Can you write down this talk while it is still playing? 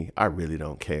I really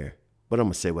don't care. But I'm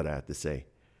going to say what I have to say.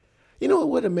 You know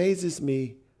what amazes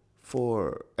me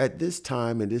for at this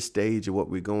time and this stage of what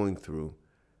we're going through,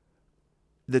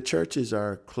 the churches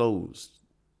are closed.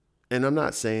 And I'm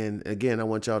not saying, again, I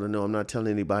want y'all to know I'm not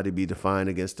telling anybody to be defiant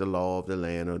against the law of the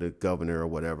land or the governor or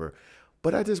whatever.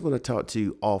 But I just want to talk to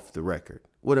you off the record.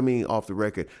 What I mean off the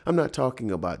record, I'm not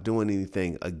talking about doing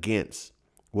anything against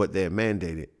what they're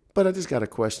mandated. But I just got a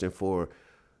question for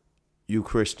you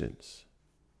Christians.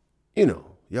 You know,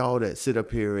 y'all that sit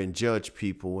up here and judge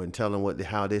people and tell them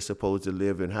how they're supposed to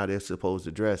live and how they're supposed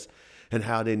to dress and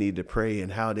how they need to pray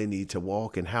and how they need to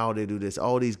walk and how they do this,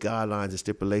 all these guidelines and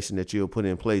stipulations that you'll put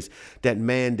in place that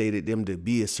mandated them to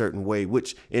be a certain way,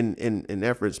 which in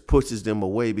efforts pushes them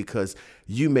away because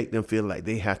you make them feel like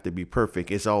they have to be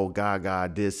perfect. It's all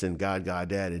God this and God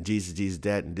that and Jesus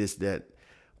that and this, that.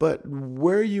 But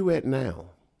where are you at now?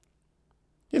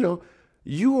 You know,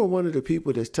 you are one of the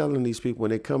people that's telling these people when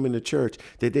they come into church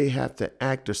that they have to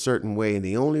act a certain way. And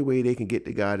the only way they can get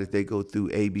to God is they go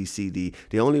through A, B, C, D.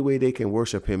 The only way they can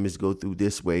worship him is go through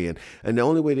this way. And the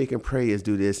only way they can pray is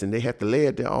do this. And they have to lay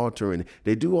at the altar and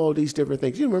they do all these different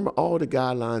things. You remember all the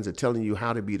guidelines are telling you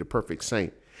how to be the perfect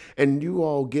saint. And you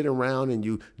all get around and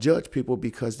you judge people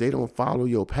because they don't follow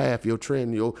your path, your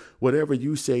trend, your whatever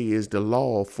you say is the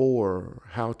law for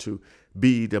how to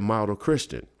be the model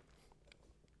Christian.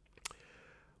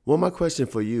 Well, my question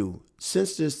for you,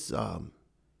 since this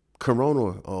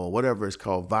corona or whatever it's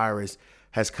called virus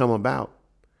has come about,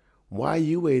 why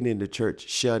you ain't in the church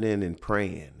shut in and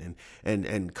praying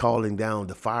and calling down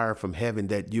the fire from heaven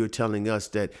that you're telling us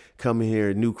that coming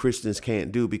here new Christians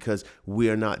can't do because we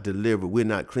are not delivered, we're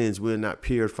not cleansed, we're not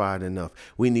purified enough.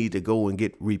 We need to go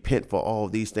and repent for all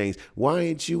these things. Why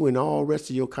ain't you and all rest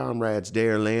of your comrades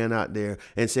there laying out there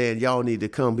and saying y'all need to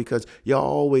come? Because y'all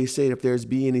always say if there's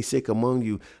be any sick among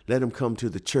you, let them come to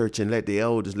the church and let the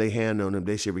elders lay hand on them,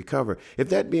 they should recover. If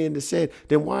that being said,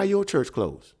 then why your church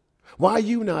closed? Why are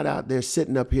you not out there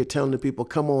sitting up here telling the people,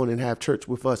 come on and have church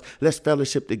with us. Let's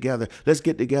fellowship together. Let's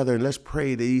get together and let's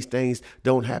pray that these things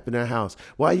don't happen in our house.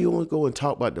 Why you won't go and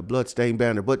talk about the bloodstained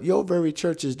banner, but your very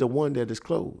church is the one that is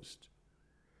closed?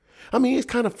 I mean, it's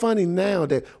kind of funny now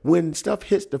that when stuff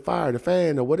hits the fire, the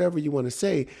fan, or whatever you want to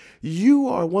say, you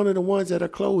are one of the ones that are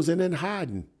closed and then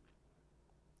hiding.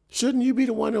 Shouldn't you be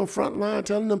the one on the front line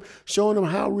telling them, showing them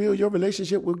how real your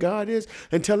relationship with God is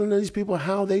and telling these people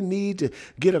how they need to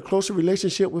get a closer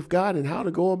relationship with God and how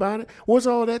to go about it? What's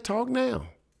all that talk now?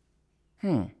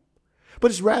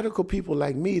 But it's radical people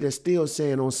like me that's still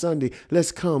saying on Sunday,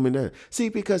 let's come and see,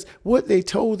 because what they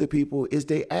told the people is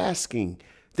they asking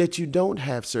that you don't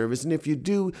have service. And if you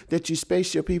do, that you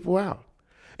space your people out.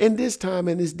 In this time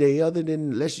and this day, other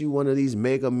than unless you one of these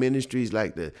mega ministries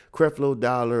like the Creflo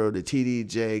Dollar or the TD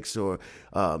Jakes or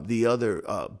the other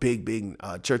big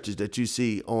churches that you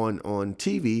see on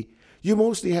TV, you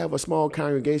mostly have a small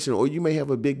congregation or you may have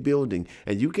a big building.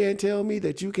 And you can't tell me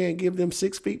that you can't give them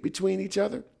 6 feet between each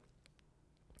other?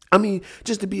 I mean,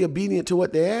 just to be obedient to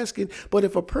what they're asking. But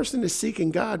if a person is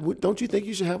seeking God, don't you think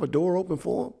you should have a door open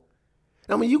for them?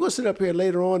 I mean, you're going to sit up here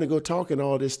later on and go talking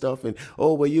all this stuff and,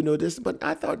 oh, well, you know this. But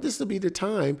I thought this would be the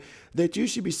time that you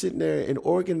should be sitting there and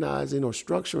organizing or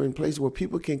structuring places where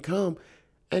people can come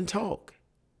and talk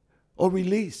or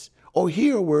release or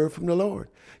hear a word from the Lord.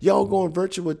 Y'all going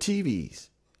virtual TVs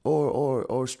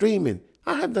or streaming.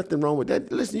 I have nothing wrong with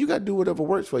that. Listen, you got to do whatever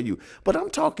works for you. But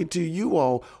I'm talking to you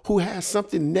all who has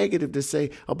something negative to say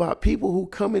about people who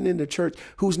coming into church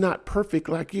who's not perfect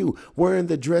like you, wearing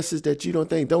the dresses that you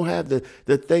don't have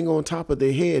the thing on top of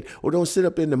their head, or don't sit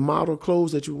up in the model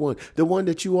clothes that you want, the one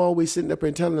that you always sitting up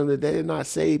and telling them that they're not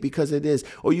saved because it is,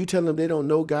 or you tell them they don't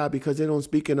know God because they don't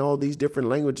speak in all these different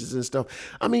languages and stuff.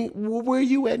 I mean, where are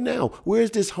you at now?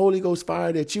 Where's this Holy Ghost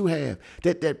fire that you have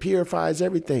that purifies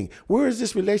everything? Where is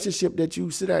this relationship that you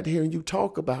sit out here and you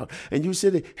talk about and you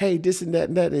say, hey, this and that,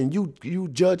 and you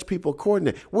judge people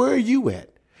accordingly? Where are you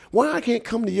at? Why I can't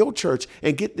come to your church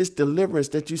and get this deliverance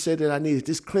that you said that I need,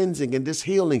 this cleansing and this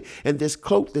healing and this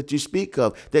cloak that you speak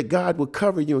of, that God will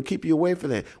cover you and keep you away from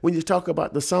that? When you talk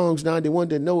about the Psalms 91,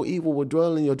 that no evil will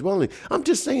dwell in your dwelling. I'm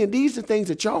just saying these are things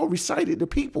that y'all recited to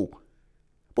people.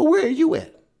 But where are you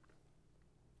at?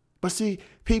 But see,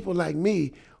 people like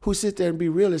me who sit there and be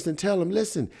realists and tell them,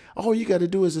 listen, all you got to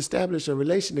do is establish a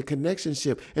relation, a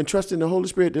connectionship, and trust in the Holy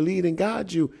Spirit to lead and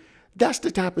guide you. That's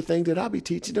the type of thing that I'll be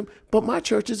teaching them. But my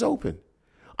church is open.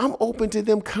 I'm open to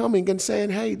them coming and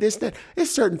saying, hey, this, that. It's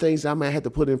certain things I might have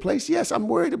to put in place. Yes, I'm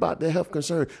worried about their health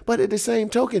concern. But at the same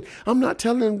token, I'm not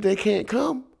telling them they can't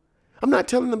come. I'm not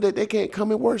telling them that they can't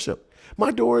come and worship.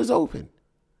 My door is open.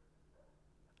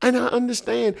 And I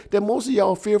understand that most of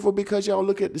y'all fearful because y'all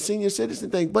look at the senior citizen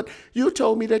thing. But you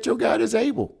told me that your God is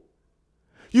able.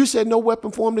 You said no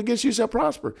weapon formed against you shall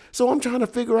prosper. So I'm trying to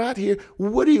figure out here,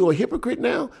 what are you, a hypocrite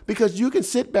now? Because you can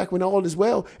sit back when all is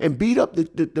well and beat up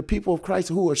the people of Christ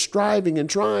who are striving and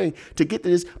trying to get to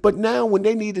this. But now when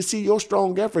they need to see your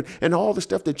strong effort and all the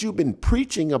stuff that you've been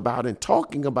preaching about and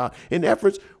talking about in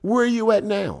efforts, where are you at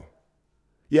now?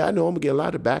 Yeah, I know I'm going to get a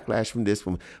lot of backlash from this,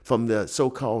 from the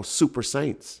so-called super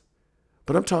saints.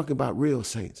 But I'm talking about real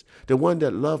saints, the one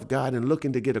that love God and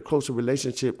looking to get a closer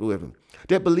relationship with him,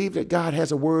 that believe that God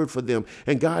has a word for them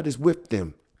and God is with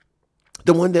them.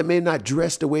 The one that may not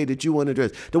dress the way that you want to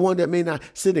dress. The one that may not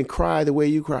sit and cry the way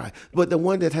you cry. But the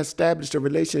one that has established a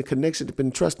relation, connection,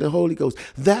 and trust in the Holy Ghost.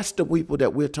 That's the people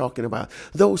that we're talking about.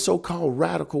 Those so-called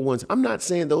radical ones. I'm not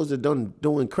saying those that are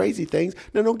doing crazy things.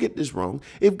 Now, don't get this wrong.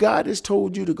 If God has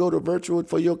told you to go to virtual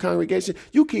for your congregation,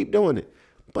 you keep doing it.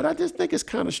 But I just think it's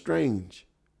kind of strange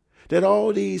that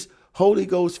all these Holy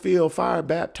Ghost filled, fire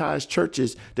baptized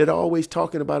churches that are always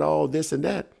talking about all this and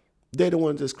that, they're the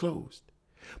ones that's closed.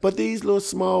 But these little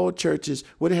small churches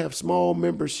where they have small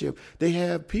membership, they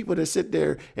have people that sit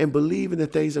there and believe in the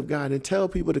things of God and tell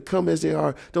people to come as they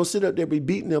are. Don't sit up there be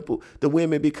beating up the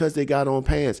women because they got on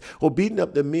pants, or beating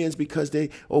up the men because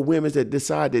or women that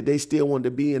decide that they still want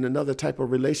to be in another type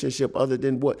of relationship other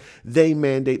than what they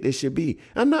mandate they should be.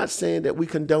 I'm not saying that we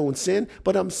condone sin,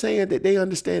 but I'm saying that they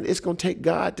understand it's going to take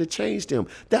God to change them.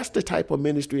 That's the type of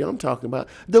ministry I'm talking about.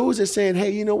 Those are saying,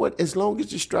 hey, you know what? As long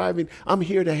as you're striving, I'm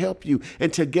here to help you.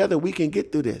 And together we can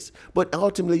get through this. But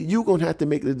ultimately, you're going to have to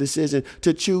make the decision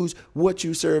to choose what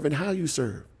you serve and how you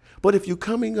serve. But if you're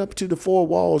coming up to the four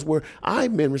walls where I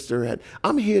minister at,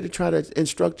 I'm here to try to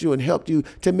instruct you and help you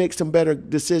to make some better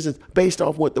decisions based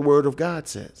off what the word of God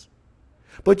says.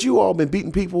 But you all been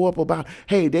beating people up about,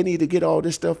 hey, they need to get all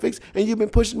this stuff fixed, and you've been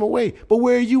pushing them away. But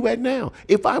where are you at now?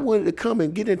 If I wanted to come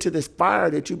and get into this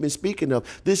fire that you've been speaking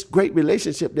of, this great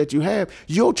relationship that you have,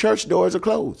 your church doors are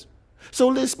closed.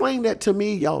 So explain that to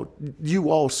me, y'all,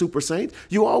 you all super saints.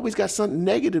 You always got something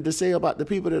negative to say about the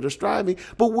people that are striving,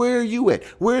 but where are you at?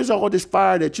 Where's all this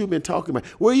fire that you've been talking about?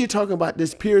 Where are you talking about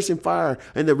this piercing fire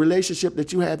and the relationship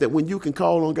that you have that when you can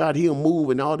call on God, he'll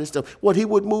move and all this stuff? What, he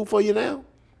would move for you now?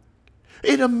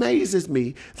 It amazes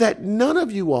me that none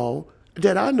of you all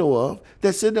that I know of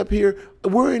that sit up here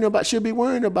should be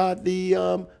worrying about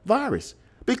the virus.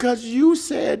 Because you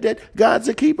said that God's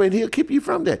a keeper and he'll keep you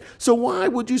from that. So why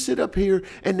would you sit up here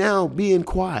and now being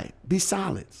quiet, be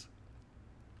silent?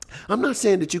 I'm not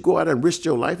saying that you go out and risk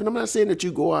your life. And I'm not saying that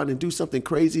you go out and do something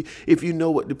crazy if you know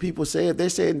what the people say. If they're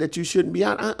saying that you shouldn't be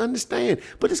out, I understand.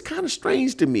 But it's kind of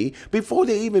strange to me. Before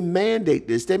they even mandate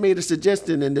this, they made a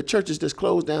suggestion and the churches just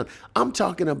closed down. I'm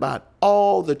talking about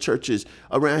all the churches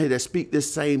around here that speak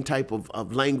this same type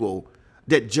of lingo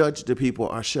that judge the people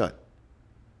are shut.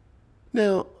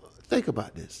 Now, think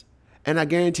about this. And I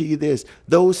guarantee you this,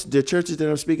 the churches that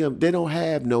I'm speaking of, they don't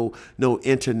have no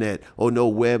internet or no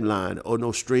web line or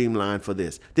no streamline for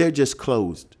this. They're just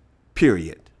closed,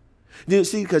 period. You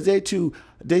see, because they're too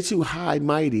high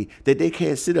mighty that they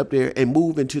can't sit up there and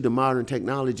move into the modern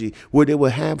technology where they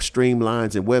will have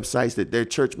streamlines and websites that their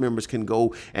church members can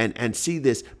go and see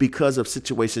this because of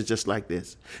situations just like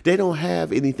this. They don't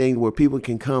have anything where people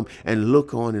can come and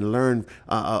look on and learn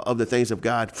of the things of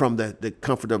God from the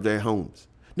comfort of their homes.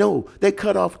 No, they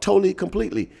cut off totally,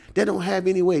 completely. They don't have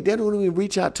any way. They don't even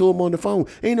reach out to them on the phone.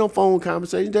 Ain't no phone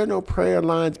conversation. There's no prayer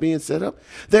lines being set up.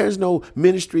 There's no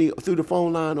ministry through the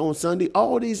phone line on Sunday.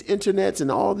 All these internets and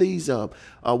all these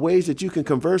ways that you can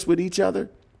converse with each other.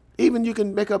 Even you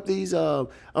can make up these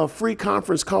free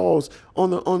conference calls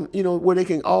on where they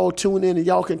can all tune in and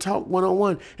y'all can talk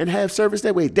one-on-one and have service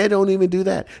that way. They don't even do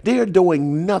that. They're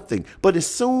doing nothing. But as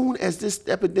soon as this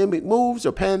epidemic moves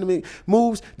or pandemic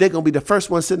moves, they're gonna be the first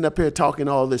one sitting up here talking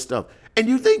all this stuff. And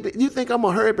you think I'm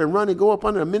gonna hurry up and run and go up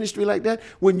under a ministry like that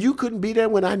when you couldn't be there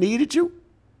when I needed you?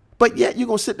 But yet you're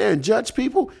gonna sit there and judge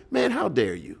people? Man, how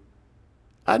dare you?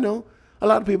 I know a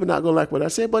lot of people not gonna like what I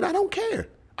said, but I don't care.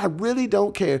 I really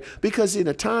don't care, because in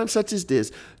a time such as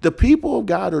this, the people of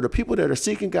God or the people that are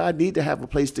seeking God need to have a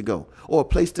place to go or a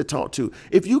place to talk to.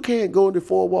 If you can't go into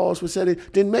four walls for setting,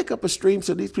 then make up a stream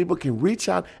so these people can reach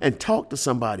out and talk to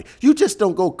somebody. You just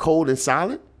don't go cold and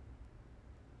silent.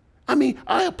 I mean,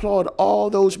 I applaud all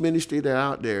those ministries that are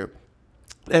out there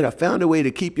that have found a way to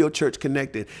keep your church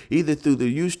connected, either through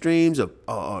the Ustreams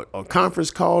or conference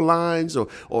call lines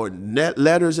or net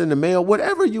letters in the mail,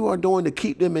 whatever you are doing to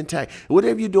keep them intact,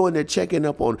 whatever you're doing to checking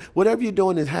up on, whatever you're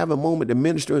doing to have a moment to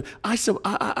minister.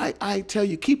 I tell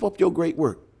you, keep up your great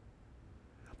work.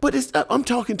 But I'm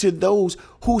talking to those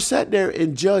who sat there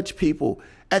and judge people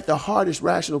at the hardest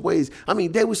rational ways. I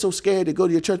mean, they were so scared to go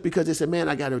to your church because they said, man,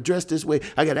 I got to dress this way.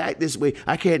 I got to act this way.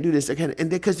 I can't do this. I can't. And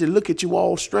because they look at you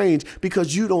all strange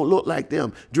because you don't look like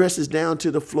them. Dresses down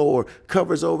to the floor,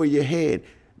 covers over your head.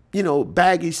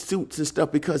 Baggy suits and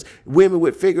stuff, because women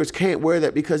with figures can't wear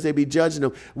that because they be judging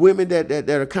them. Women that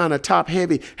are kind of top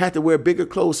heavy have to wear bigger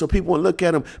clothes so people won't look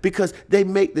at them, because they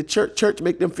make the church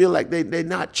make them feel like they're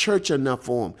not church enough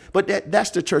for them. But that's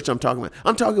the church I'm talking about.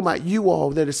 I'm talking about you all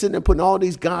that are sitting there putting all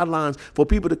these guidelines for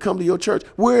people to come to your church.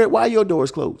 Why your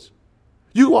doors closed?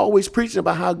 You always preaching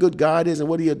about how good God is and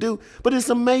what he'll do, but it's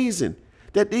amazing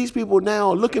that these people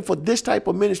now are looking for this type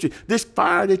of ministry, this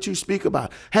fire that you speak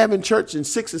about, having church in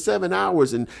 6 or 7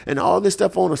 hours and all this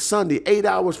stuff on a Sunday, 8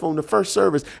 hours from the first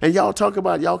service. And y'all talk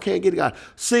about y'all can't get God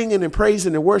singing and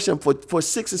praising and worshiping for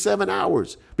 6 or 7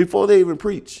 hours before they even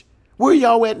preach. Where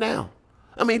y'all at now?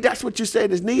 I mean, that's what you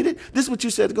said is needed. This is what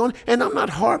you said is going. And I'm not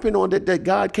harping on that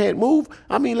God can't move.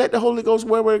 I mean, let the Holy Ghost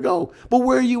where it go. But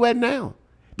where are you at now?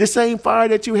 The same fire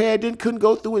that you had then couldn't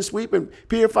go through and sweep and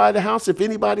purify the house if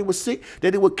anybody was sick,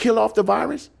 that it would kill off the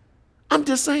virus? I'm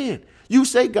just saying, you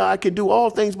say God can do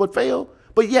all things but fail,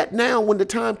 but yet now when the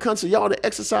time comes for y'all to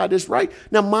exercise this right,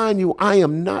 now mind you, I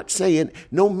am not saying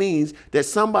no means that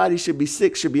somebody should be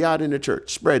sick, should be out in the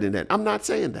church spreading that. I'm not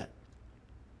saying that.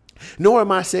 Nor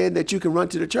am I saying that you can run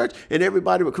to the church and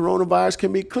everybody with coronavirus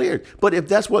can be cleared. But if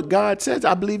that's what God says,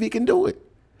 I believe he can do it.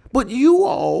 But you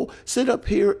all sit up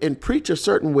here and preach a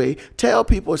certain way, tell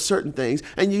people certain things,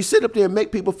 and you sit up there and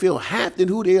make people feel half than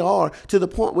who they are to the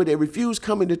point where they refuse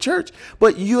coming to church.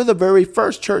 But you're the very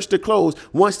first church to close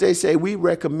once they say, we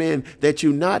recommend that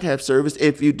you not have service.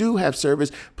 If you do have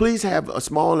service, please have a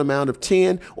small amount of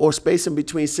 10 or spacing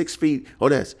between 6 feet or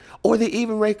less. Or they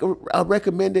even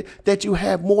recommended that you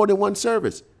have more than one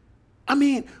service. I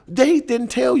mean, they didn't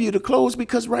tell you to close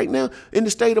because right now in the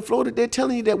state of Florida, they're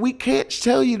telling you that we can't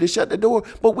tell you to shut the door,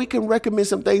 but we can recommend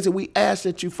some things that we ask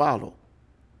that you follow.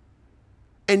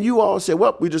 And you all say,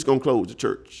 well, we're just going to close the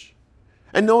church.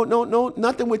 And no,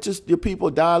 nothing with just your people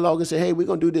dialogue and say, hey, we're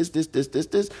going to do this.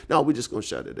 No, we're just going to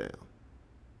shut it down.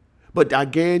 But I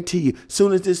guarantee you, as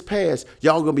soon as this passes,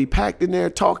 y'all going to be packed in there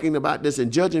talking about this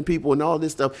and judging people and all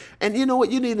this stuff. And you know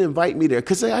what? You need to invite me there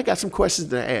because I got some questions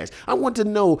to ask. I want to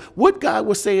know what God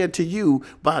was saying to you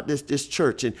about this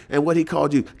church and what he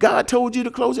called you. God told you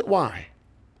to close it. Why?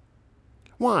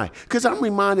 Why? Because I'm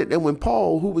reminded that when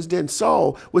Paul, who was then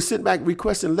Saul, was sent back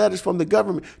requesting letters from the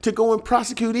government to go and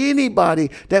prosecute anybody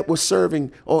that was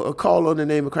serving or call on the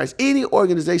name of Christ, any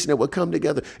organization that would come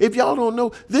together. If y'all don't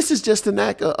know, this is just an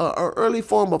early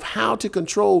form of how to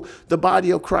control the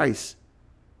body of Christ.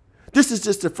 This is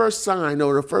just the first sign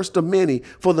or the first of many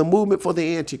for the movement for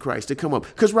the Antichrist to come up.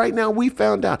 Because right now we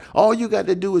found out all you got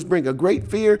to do is bring a great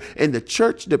fear and the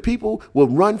church, the people will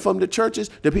run from the churches.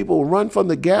 The people will run from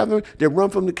the gathering. They run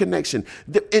from the connection.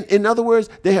 In other words,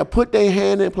 they have put their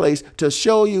hand in place to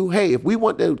show you, hey, if we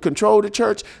want to control the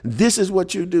church, this is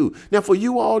what you do. Now, for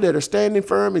you all that are standing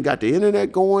firm and got the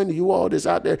internet going, you all that's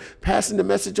out there passing the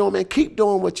message on, man, keep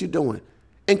doing what you're doing.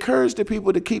 Encourage the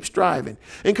people to keep striving.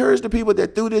 Encourage the people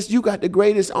that through this, you got the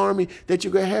greatest army that you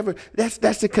can have. That's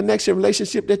the connection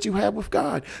relationship that you have with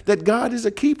God, that God is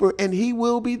a keeper and he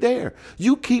will be there.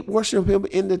 You keep worshiping him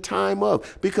in the time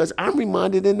of, because I'm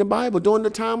reminded in the Bible during the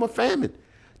time of famine,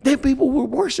 that people were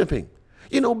worshiping.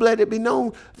 You know, let it be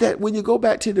known that when you go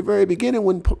back to the very beginning,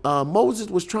 when Moses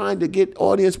was trying to get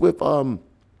audience with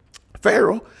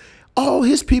Pharaoh, all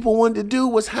his people wanted to do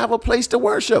was have a place to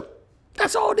worship.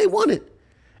 That's all they wanted.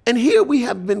 And here we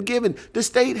have been given, the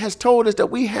state has told us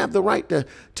that we have the right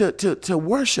to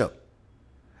worship.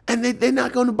 And they're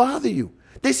not going to bother you.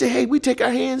 They say, hey, we take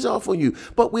our hands off on you.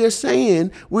 But we're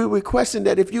saying, we're requesting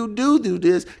that if you do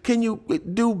this, can you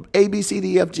do A, B, C,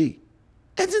 D, F, G?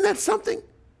 Isn't that something?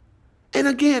 And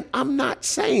again, I'm not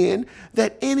saying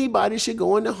that anybody should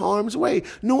go into harm's way,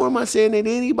 nor am I saying that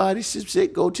anybody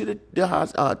should go to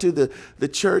the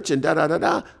church and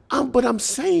da-da-da-da. But I'm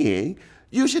saying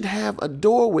you should have a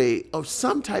doorway of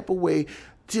some type of way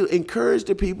to encourage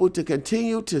the people to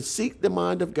continue to seek the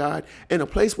mind of God in a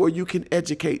place where you can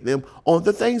educate them on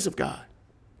the things of God.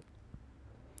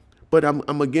 But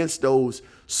I'm against those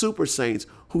super saints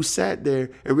who sat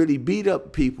there and really beat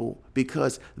up people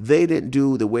because they didn't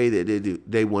do the way that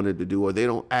they wanted to do, or they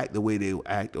don't act the way they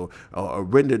act, or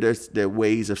render their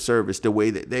ways of service the way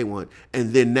that they want.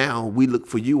 And then now we look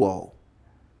for you all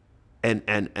and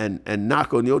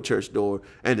knock on your church door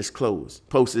and it's closed.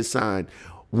 Post this sign,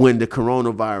 when the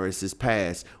coronavirus is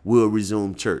passed, we'll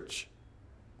resume church.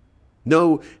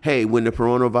 No, hey, when the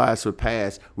coronavirus will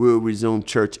pass, we'll resume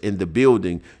church in the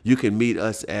building. You can meet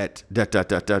us at da da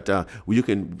da da da. You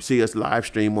can see us live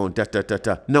stream on da da da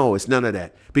da. No, it's none of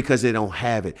that because they don't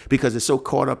have it. Because it's so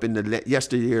caught up in the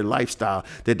yesteryear lifestyle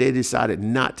that they decided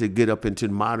not to get up into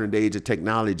the modern age of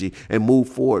technology and move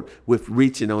forward with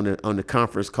reaching on the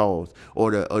conference calls or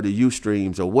the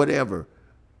Ustreams or whatever.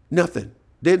 Nothing.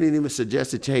 They didn't even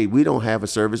suggest that, hey, we don't have a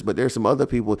service, but there's some other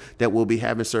people that will be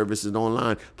having services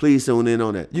online. Please tune in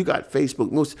on that. You got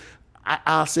Facebook.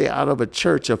 I'll say out of a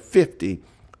church of 50,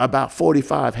 about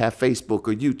 45 have Facebook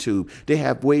or YouTube. They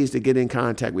have ways to get in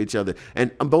contact with each other.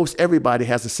 And most everybody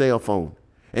has a cell phone.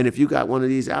 And if you got one of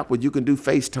these apps where you can do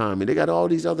FaceTime, and they got all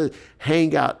these other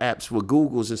Hangout apps for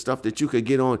Googles and stuff that you could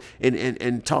get on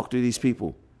and talk to these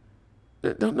people.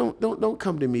 Don't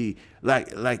come to me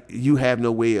like you have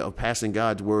no way of passing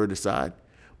God's word aside.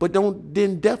 But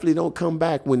definitely don't come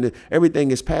back when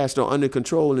everything is passed or under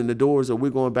control and the doors or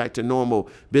we're going back to normal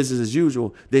business as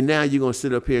usual. Then now you're going to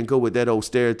sit up here and go with that old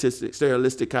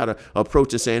stylistic kind of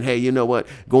approach and saying, hey, you know what?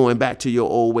 Going back to your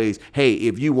old ways. Hey,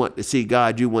 if you want to see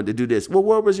God, you want to do this. Well,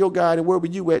 where was your God and where were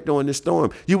you at during the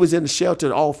storm? You was in the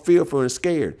shelter all fearful and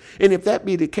scared. And if that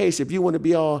be the case, if you want to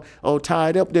be all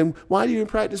tied up, then why do you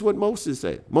practice what Moses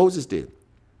said? Moses did.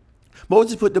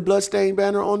 Moses put the bloodstained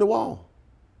banner on the wall,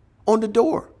 on the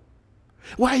door.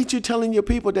 Why ain't you telling your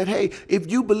people that, hey,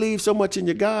 if you believe so much in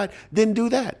your God, then do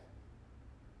that?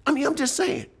 I mean, I'm just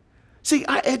saying. See,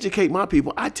 I educate my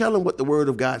people. I tell them what the word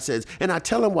of God says, and I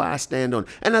tell them why I stand on it.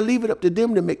 And I leave it up to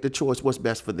them to make the choice what's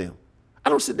best for them. I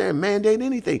don't sit there and mandate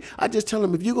anything. I just tell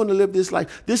them, if you're going to live this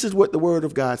life, this is what the word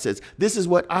of God says. This is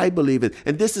what I believe in,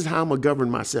 and this is how I'm going to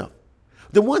govern myself.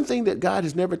 The one thing that God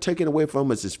has never taken away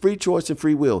from us is free choice and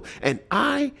free will. And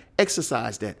I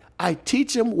exercise that. I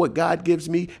teach them what God gives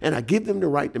me, and I give them the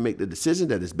right to make the decision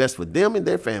that is best for them and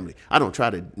their family. I don't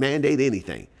try to mandate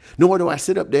anything, nor do I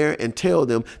sit up there and tell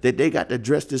them that they got to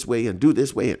dress this way and do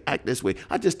this way and act this way.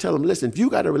 I just tell them, listen, if you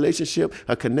got a relationship,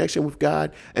 a connection with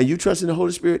God, and you trust in the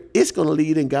Holy Spirit, it's going to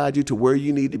lead and guide you to where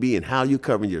you need to be and how you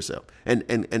cover yourself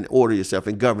and order yourself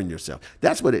and govern yourself.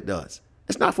 That's what it does.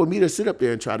 It's not for me to sit up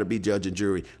there and try to be judge and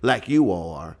jury like you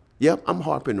all are. Yep, I'm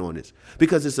harping on this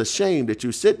because it's a shame that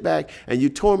you sit back and you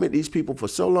torment these people for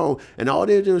so long, and all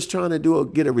they're doing is trying to do is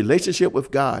get a relationship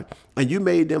with God, and you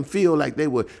made them feel like they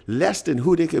were less than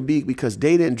who they could be because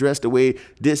they didn't dress the way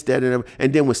this, that,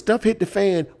 and then when stuff hit the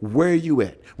fan, where are you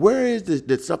at? Where is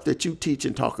the stuff that you teach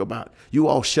and talk about? You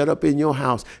all shut up in your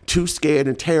house, too scared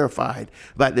and terrified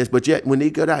about this, but yet when they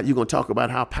get out, you're going to talk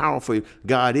about how powerful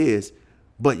God is.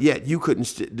 But yet you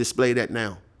couldn't display that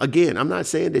now. Again, I'm not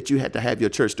saying that you had to have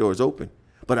your church doors open,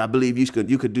 but I believe you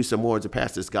could do some more to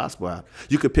pass this gospel out.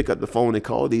 You could pick up the phone and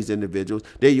call these individuals.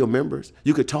 They're your members.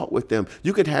 You could talk with them.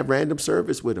 You could have random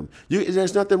service with them.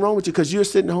 There's nothing wrong with you because you're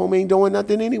sitting home ain't doing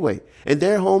nothing anyway. And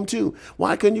they're home too.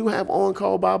 Why couldn't you have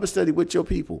on-call Bible study with your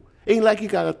people? Ain't like you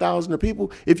got 1,000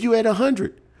 people. If you had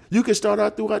 100, you can start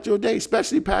out throughout your day,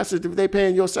 especially pastors, if they're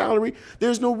paying your salary.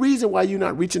 There's no reason why you're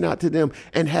not reaching out to them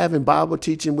and having Bible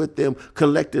teaching with them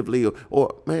collectively.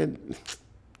 Or man,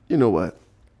 you know what?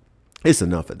 It's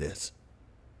enough of this.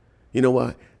 You know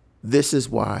what? This is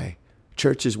why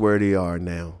churches where they are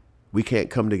now, we can't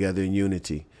come together in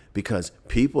unity because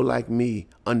people like me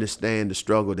understand the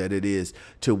struggle that it is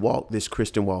to walk this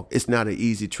Christian walk. It's not an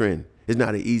easy trend. It's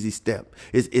not an easy step.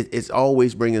 It's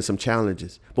always bringing some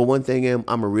challenges. But one thing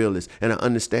I'm a realist, and I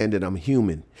understand that I'm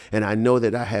human. And I know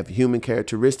that I have human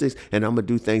characteristics, and I'm going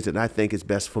to do things that I think is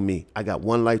best for me. I got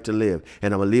one life to live,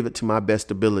 and I'm going to live it to my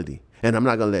best ability. And I'm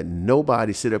not going to let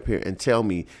nobody sit up here and tell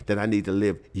me that I need to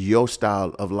live your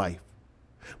style of life.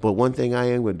 But one thing I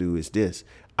am going to do is this.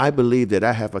 I believe that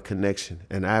I have a connection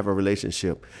and I have a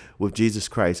relationship with Jesus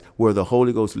Christ where the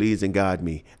Holy Ghost leads and guides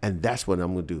me. And that's what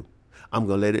I'm going to do. I'm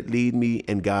going to let it lead me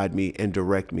and guide me and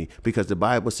direct me because the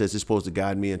Bible says it's supposed to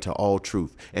guide me into all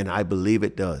truth. And I believe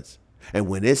it does. And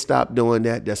when it stopped doing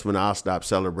that, that's when I'll stop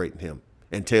celebrating him.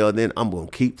 Until then, I'm going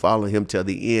to keep following him till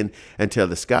the end, until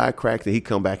the sky cracks and he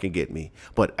come back and get me.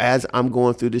 But as I'm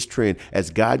going through this trend, as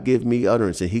God gives me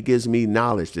utterance and he gives me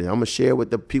knowledge that I'm going to share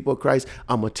with the people of Christ,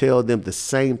 I'm going to tell them the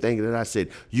same thing that I said.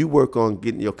 You work on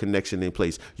getting your connection in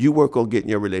place. You work on getting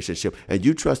your relationship and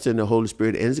you trust in the Holy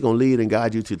Spirit, and it's going to lead and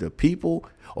guide you to the people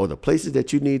or the places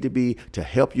that you need to be to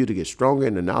help you to get stronger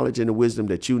in the knowledge and the wisdom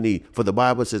that you need. For the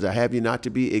Bible says, I have you not to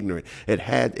be ignorant.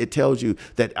 It tells you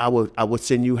that I will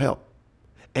send you help.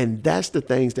 And that's the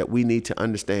things that we need to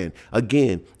understand.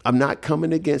 Again, I'm not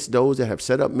coming against those that have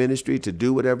set up ministry to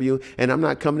do whatever you, and I'm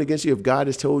not coming against you if God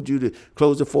has told you to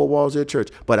close the four walls of the church.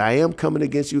 But I am coming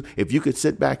against you if you could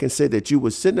sit back and say that you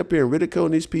were sitting up here and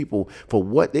ridiculing these people for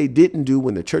what they didn't do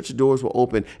when the church doors were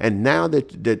open. And now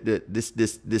that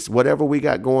this whatever we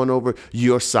got going over,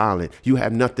 you're silent. You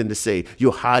have nothing to say.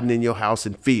 You're hiding in your house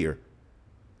in fear.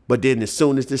 But then as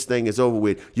soon as this thing is over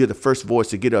with, you're the first voice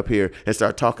to get up here and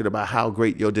start talking about how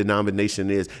great your denomination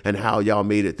is and how y'all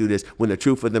made it through this. When the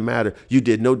truth of the matter, you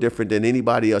did no different than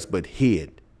anybody else but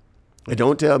hid. And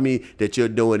don't tell me that you're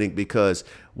doing it because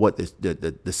what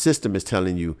the system is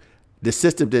telling you. The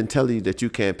system didn't tell you that you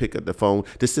can't pick up the phone.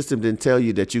 The system didn't tell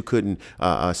you that you couldn't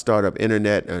start up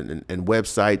internet and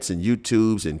websites and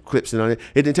YouTubes and clips and all that.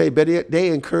 It didn't tell you, but they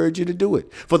encourage you to do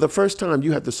it. For the first time,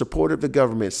 you have the support of the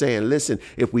government saying, listen,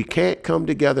 if we can't come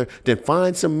together, then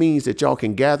find some means that y'all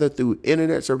can gather through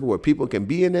internet service where people can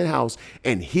be in their house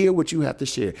and hear what you have to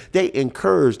share. They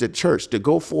encourage the church to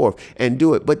go forth and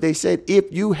do it. But they said, if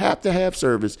you have to have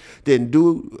service, then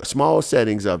do small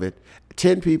settings of it.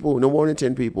 10 people, no more than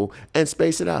 10 people, and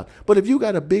space it out. But if you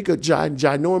got a bigger,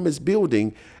 ginormous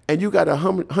building and you got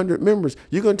 100 members,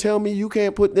 you're going to tell me you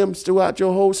can't put them throughout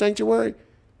your whole sanctuary?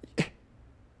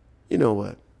 You know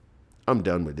what? I'm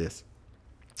done with this.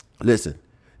 Listen,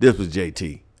 this was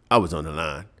JT. I was on the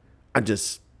line. I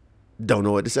just don't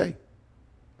know what to say.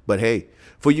 But hey,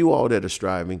 for you all that are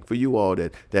striving, for you all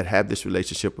that have this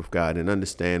relationship with God and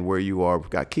understand where you are with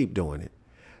God, keep doing it.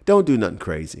 Don't do nothing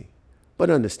crazy. But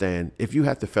understand, if you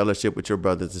have to fellowship with your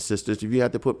brothers and sisters, if you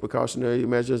have to put precautionary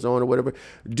measures on or whatever,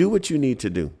 do what you need to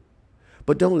do.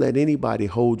 But don't let anybody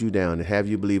hold you down and have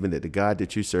you believing that the God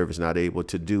that you serve is not able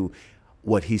to do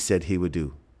what he said he would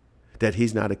do, that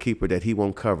he's not a keeper, that he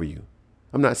won't cover you.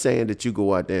 I'm not saying that you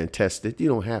go out there and test it. You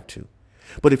don't have to.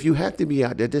 But if you have to be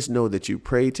out there, just know that you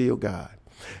pray to your God.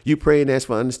 You pray and ask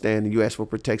for understanding. You ask for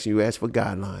protection. You ask for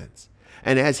guidelines.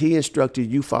 And as he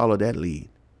instructed, you follow that lead.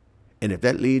 And if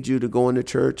that leads you to going to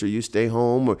church or you stay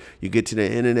home or you get to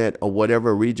the internet or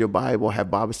whatever, read your Bible, have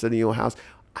Bible study in your house,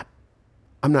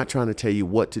 I'm not trying to tell you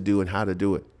what to do and how to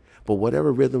do it. But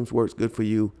whatever rhythms works good for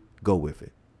you, go with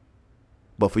it.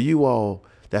 But for you all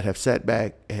that have sat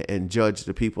back and judged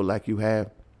the people like you have,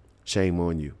 shame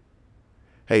on you.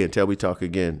 Hey, until we talk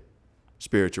again,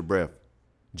 spiritual breath,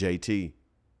 JT,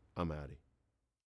 I'm out of here.